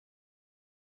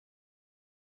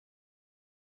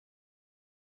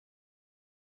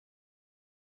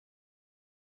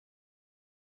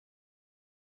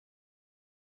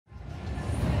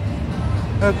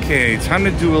Okay, time to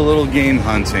do a little game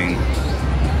hunting.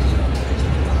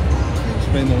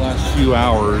 Spend the last few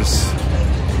hours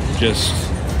just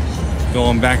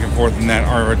going back and forth in that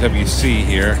RWC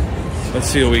here. Let's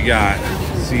see what we got.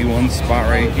 See one spot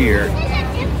right here.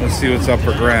 Let's see what's up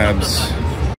for grabs.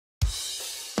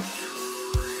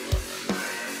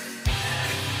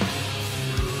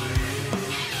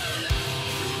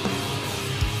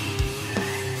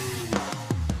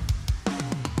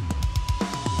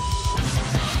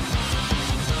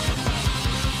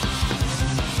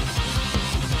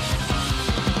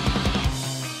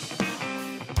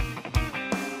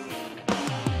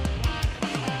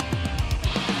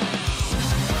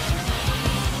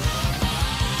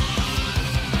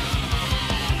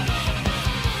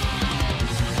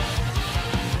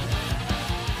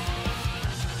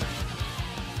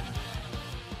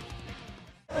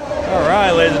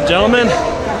 Ladies and gentlemen,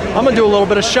 I'm gonna do a little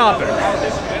bit of shopping.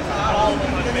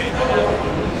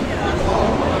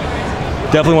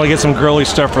 Definitely want to get some girly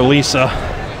stuff for Lisa.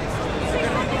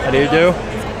 How do you do?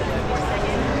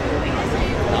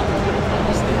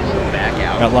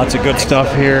 Got lots of good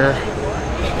stuff here.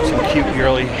 Some cute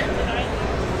girly.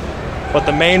 But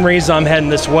the main reason I'm heading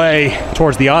this way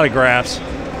towards the autographs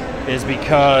is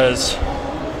because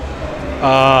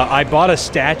I bought a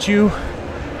statue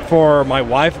for my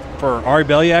wife, for Ari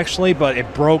Belli actually, but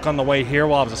it broke on the way here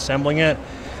while I was assembling it.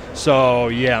 So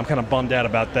yeah, I'm kind of bummed out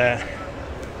about that.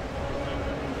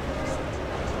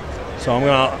 So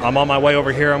I'm on my way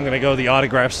over here. I'm gonna go to the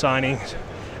autograph signing,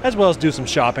 as well as do some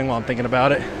shopping while I'm thinking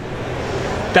about it.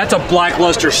 That's a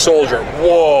Blackluster Soldier.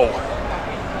 Whoa,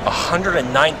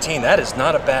 119. That is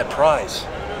not a bad price.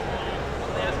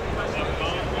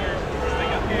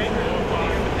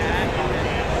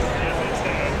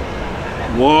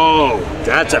 Whoa,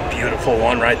 that's a beautiful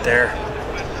one right there.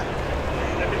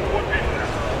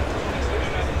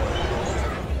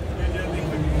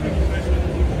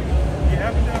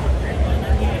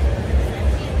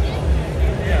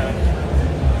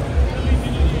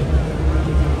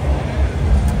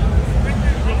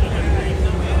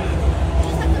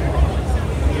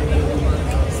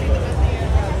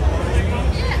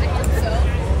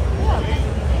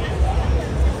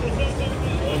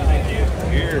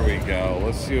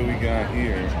 Let's see what we got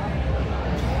here.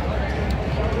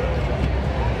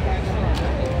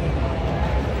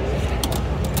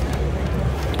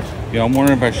 Yeah, I'm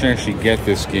wondering if I should actually get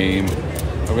this game.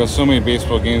 I've got so many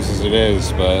baseball games as it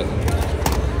is, but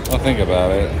I'll think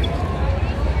about it.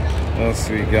 What else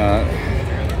do we got?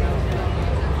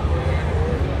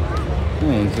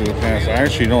 Into the past. I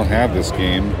actually don't have this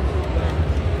game.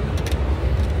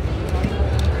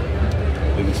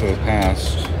 Into the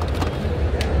past.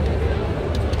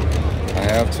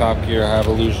 I have Top Gear, I have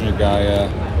Illusion of Gaia.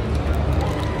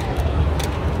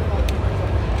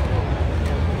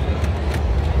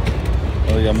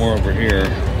 Oh, we got more over here.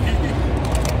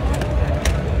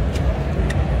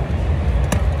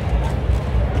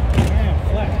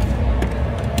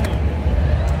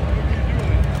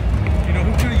 You know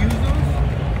who's gonna use those?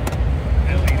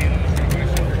 LED ones. You're gonna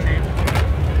show their change.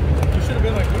 You should have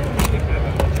been like, where are we looking at that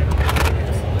whole change?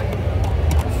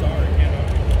 Sorry, you know.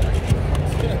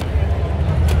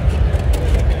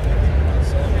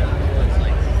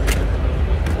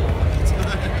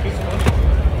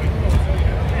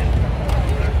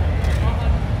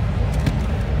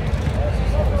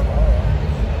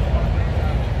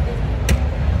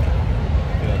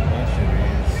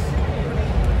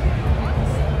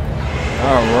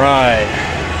 Alright.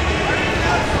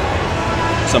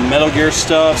 Some Metal Gear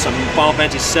stuff, some Final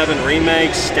Fantasy VII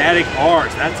remakes, Static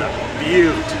Arts. That's a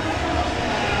beaut.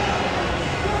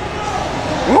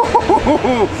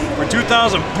 Woo-hoo-hoo-hoo. For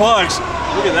 2,000 bucks,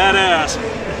 look at that ass.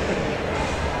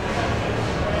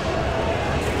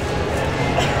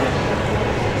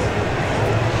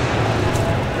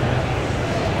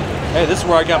 Hey, this is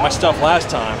where I got my stuff last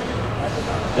time.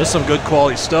 There's some good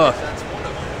quality stuff.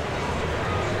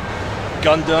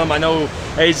 Gundam, I know.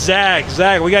 Hey, Zach,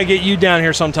 we gotta get you down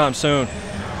here sometime soon.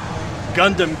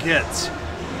 Gundam kits.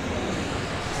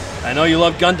 I know you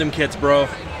love Gundam kits, bro.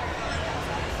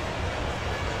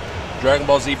 Dragon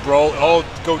Ball Z, bro. Oh,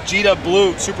 Gogeta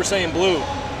Blue, Super Saiyan Blue.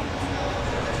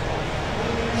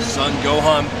 Son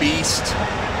Gohan Beast.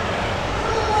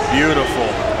 Beautiful.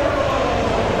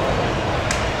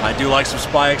 I do like some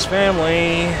Spy X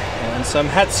Family and some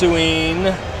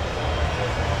Hatsuin.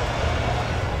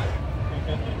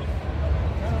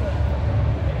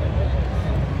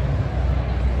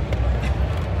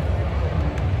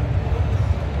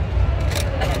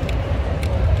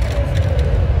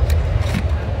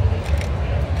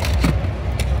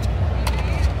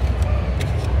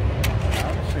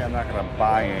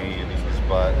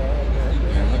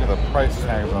 price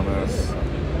tags on this.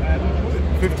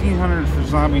 1,500 for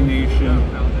Zombie Nation,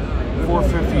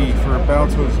 450 for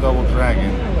Battletoads Double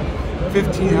Dragon,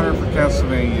 1,500 for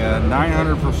Castlevania,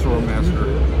 900 for Swordmaster,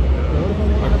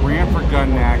 a grand for Gun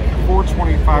Knack,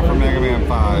 425 for Mega Man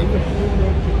 5.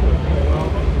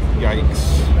 Yikes.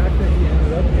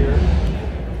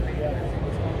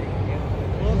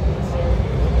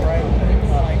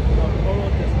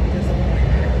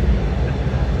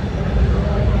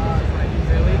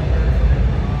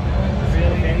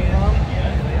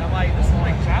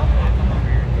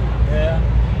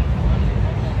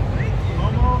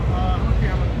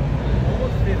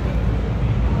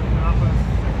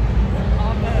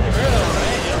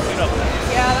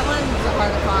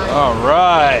 All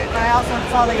right. I also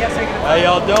saw that yesterday. How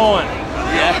y'all doing?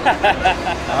 Yeah.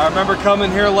 I remember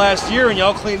coming here last year and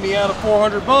y'all cleaned me out of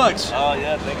 $400. Oh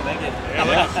yeah, thank you. Yeah, I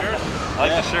like the shirt. I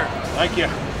like the shirt. Thank you.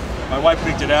 My wife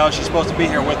picked it out. She's supposed to be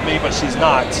here with me, but she's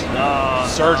not. No.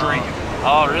 Surgery.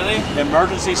 Oh really?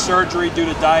 Emergency surgery due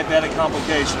to diabetic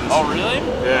complications. Oh really?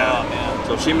 Yeah. Oh man.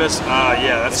 So she missed.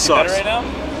 Yeah, that Is she sucks. better right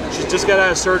now? She just got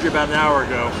out of surgery about an hour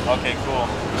ago. Okay, cool.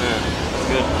 Yeah.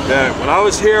 Good. Yeah, when I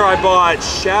was here, I bought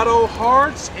Shadow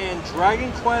Hearts and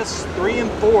Dragon Quest 3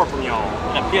 and 4 from y'all.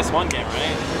 A PS1 game,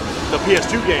 right? The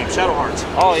PS2 game, Shadow Hearts.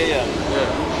 Oh yeah.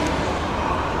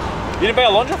 You didn't buy a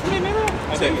Lundra for me, maybe?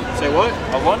 Say what?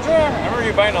 A Lundra? I remember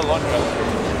you buying a Lundra.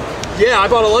 Yeah, I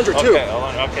bought a Lundra too. Okay, a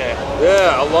Lundra. Okay.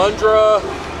 Yeah, a Lundra.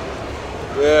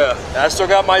 Yeah, I still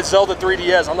got my Zelda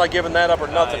 3DS. I'm not giving that up or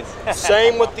nothing. Nice.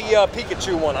 Same with the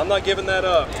Pikachu one. I'm not giving that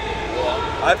up.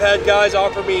 Yeah. I've had guys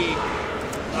offer me.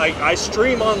 I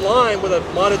stream online with a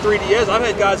modded 3DS. I've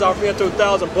had guys offer me up to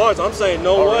 $1,000. I'm saying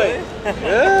no way. Really?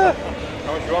 Yeah.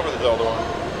 How much you want for the Zelda one?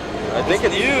 I think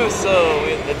It's new, so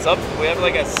it's up. We have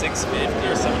like a 650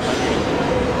 or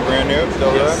 700. Brand new,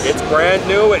 still there? It's brand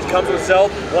new. It comes with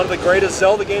Zelda, one of the greatest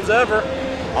Zelda games ever.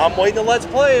 I'm waiting to let's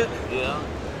play it. Yeah.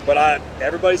 But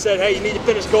everybody said, hey, you need to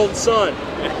finish Golden Sun.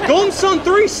 Golden Sun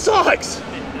 3 sucks.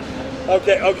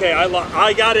 Okay,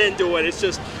 I got into it. It's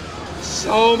just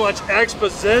so much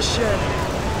exposition.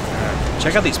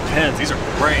 Check out these pens. These are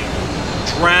great.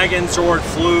 Dragon Sword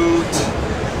Flute.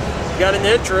 You got an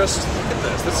interest? Look at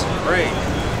this. This is great.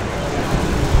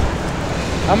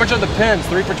 How much are the pens?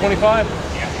 3 for 25?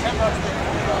 Yeah,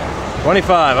 $10.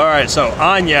 25. All right, so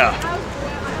Anya,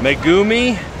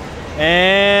 Megumi,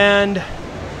 and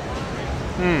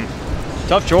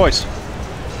tough choice.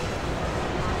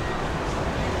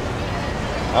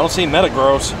 I don't see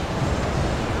Metagross.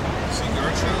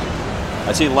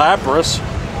 I see Lapras,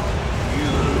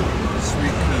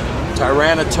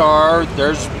 Tyranitar.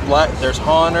 There's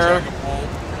Haunter,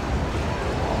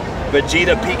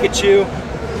 Vegeta, Pikachu.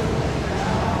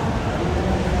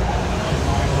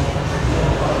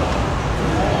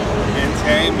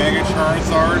 Entei, Mega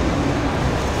Charizard,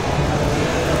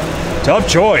 Tough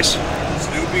choice.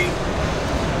 Snoopy,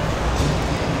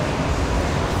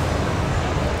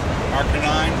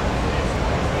 Arcanine,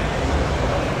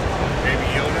 Baby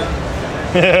Yoda.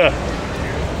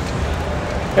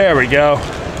 There we go.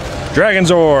 Dragon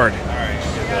Zord. I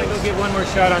gotta go get one more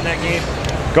shot on that game.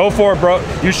 Go for it, bro.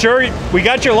 You sure? We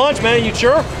got your lunch, man. You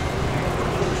sure?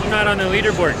 I'm not on the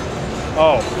leaderboard.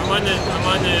 Oh. I'm on the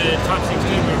top 16.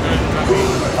 We're good. Top 8.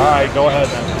 All right, go ahead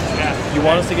then. Yeah. You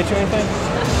want us to get you anything?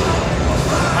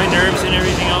 My nerves and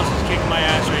everything else is kicking my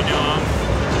ass right now.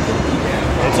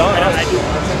 It's on us.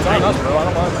 It's on us, bro. I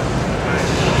don't mind, man.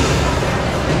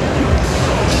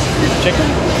 Chicken?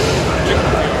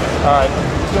 All right.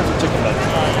 Let's get some chicken then.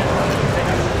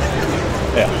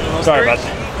 Yeah. Sorry about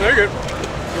that. They're good.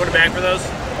 You want a bag for those?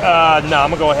 No, I'm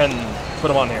gonna go ahead and put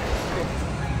them on here.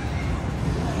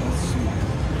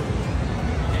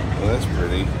 Well, that's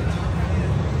pretty.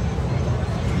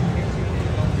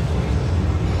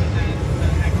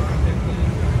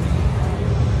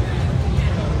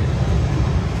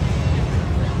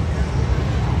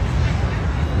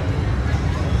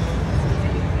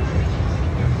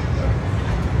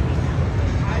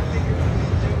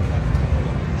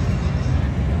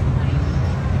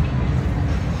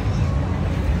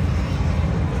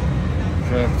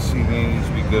 See, they need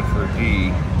to be good for a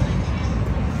D.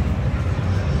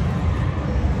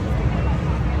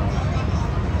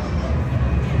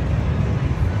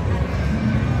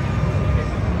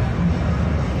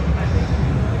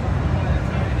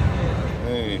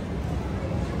 Hey.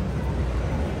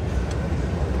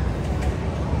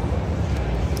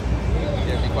 If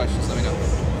you have any questions, let me know.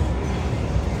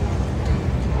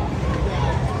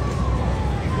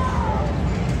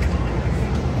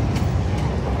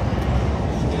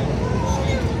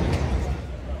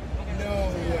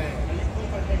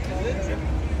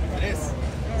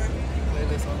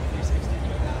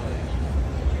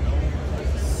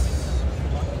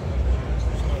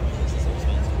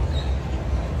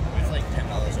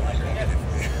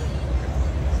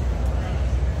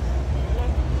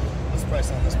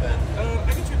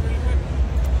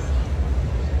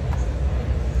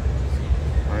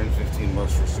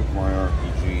 with my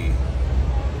RPG.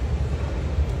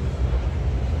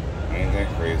 Ain't that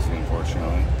crazy,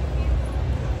 unfortunately.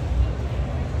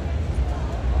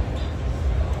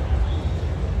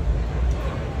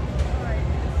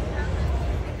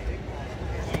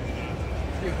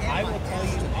 I will tell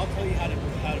you. I'll tell you how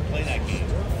to play that game.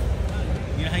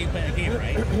 You know how you play that game,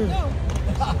 right?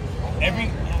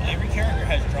 Every character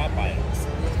has drop items,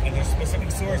 and there's specific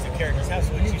stores that characters have.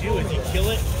 So what you do is you kill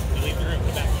it, you leave the room,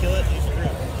 come back, kill it, leave the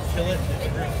room, kill it, leave the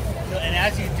room. And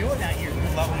as you're doing that, you're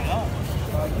leveling up.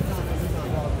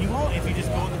 You won't if you just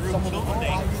go in the room, kill the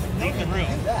thing, leave the room,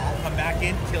 come back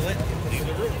in, kill it, leave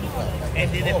the room. And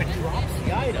then if it drops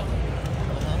the item,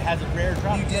 it has a rare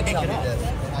drop. You did pick tell it me up. this,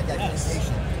 and I got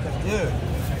impatient.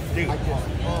 Dude,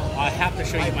 I have to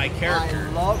show you my character.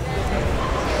 I love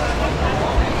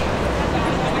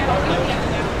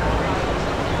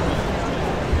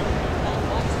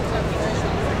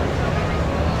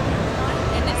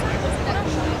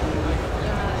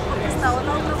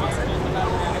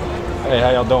Hey,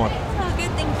 how y'all doing? Oh,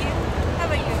 good, thank you. How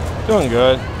about you? Doing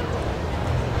good.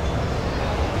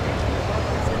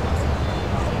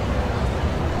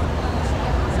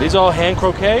 These all hand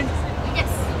croquet? Yes.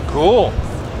 Cool.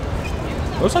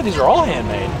 Looks like these are all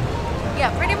handmade.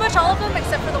 Yeah, pretty much all of them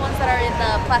except for the ones that are in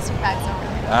the plastic bags over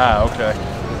there. Ah, okay.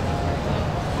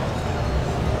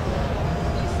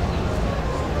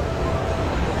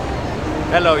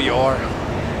 Hello, Yor.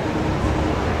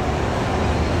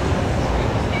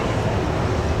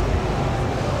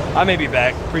 I may be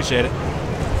back. Appreciate it.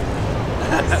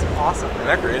 That's awesome. Isn't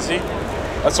that crazy?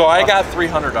 That's why I got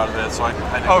 300 out of it. So I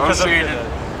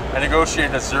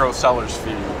negotiated a zero seller's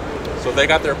fee. So they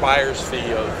got their buyer's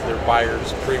fee of their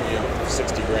buyer's premium of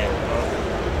 60 grand.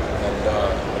 And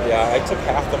yeah, I took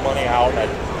half the money out. I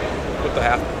put the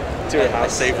half to it. I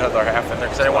saved another half in there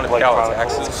because I didn't want to pay all the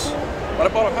taxes. But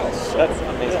I bought a house. So. That's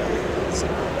amazing.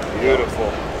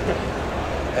 Beautiful.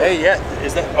 Hey, yeah,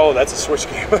 is that? Oh, that's a Switch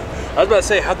game. I was about to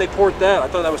say, how'd they port that? I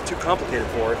thought that was too complicated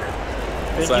for it.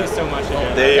 Thank you so much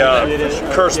again. They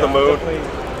cursed the moon.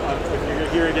 If you're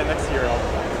here again next year,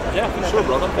 Yeah, for sure,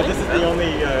 brother. This is the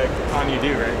only con you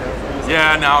do, right?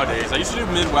 Yeah, nowadays. I used to do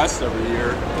Midwest every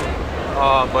year.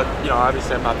 But, you know,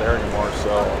 obviously I'm not there anymore,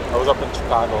 so I was up in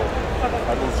Chicago.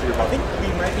 I moved here about... I think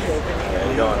we might be opening a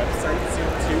you new going? website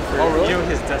soon, too, for really? you know,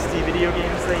 his Dusty video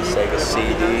games that he Sega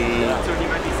CD. So he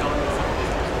might be selling them.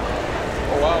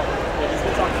 Oh, wow. Yeah, he's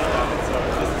been talking about it, so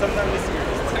just sometime this year.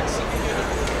 Just text me.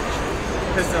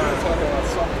 Because,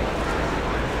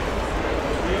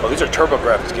 Oh, these are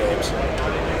TurboGrafx games.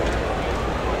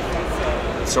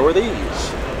 So are these.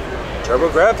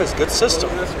 TurboGrafx, good system.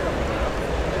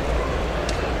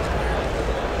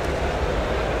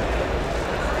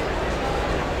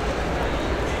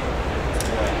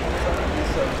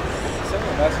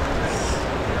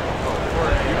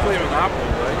 You play Monopoly,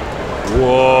 right?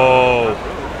 whoa.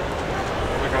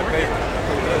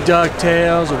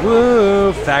 DuckTales,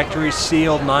 woo! Factory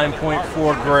sealed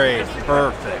 9.4 grade.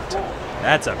 Perfect.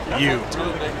 That's a beaut.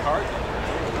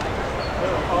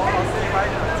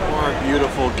 More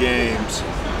beautiful games.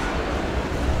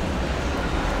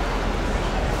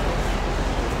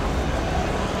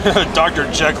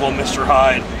 Dr. Jekyll and Mr.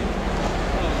 Hyde.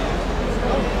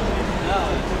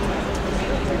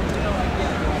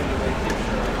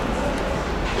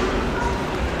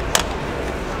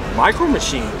 Micro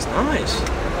Machines, nice.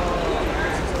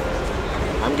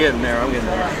 I'm getting there,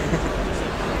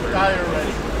 Got it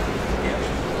already.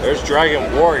 There's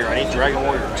Dragon Warrior. I need Dragon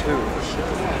Warrior 2.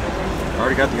 I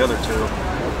already got the other two.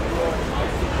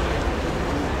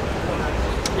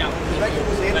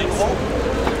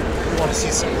 I want to see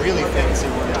some really fancy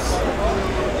ones.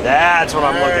 That's what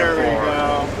I'm There looking we for.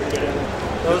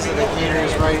 go. Those are the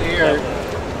heaters right here.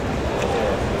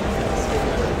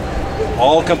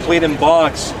 All complete in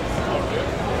box.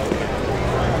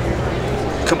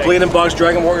 Complete in box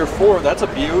Dragon Warrior 4. That's a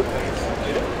beaut.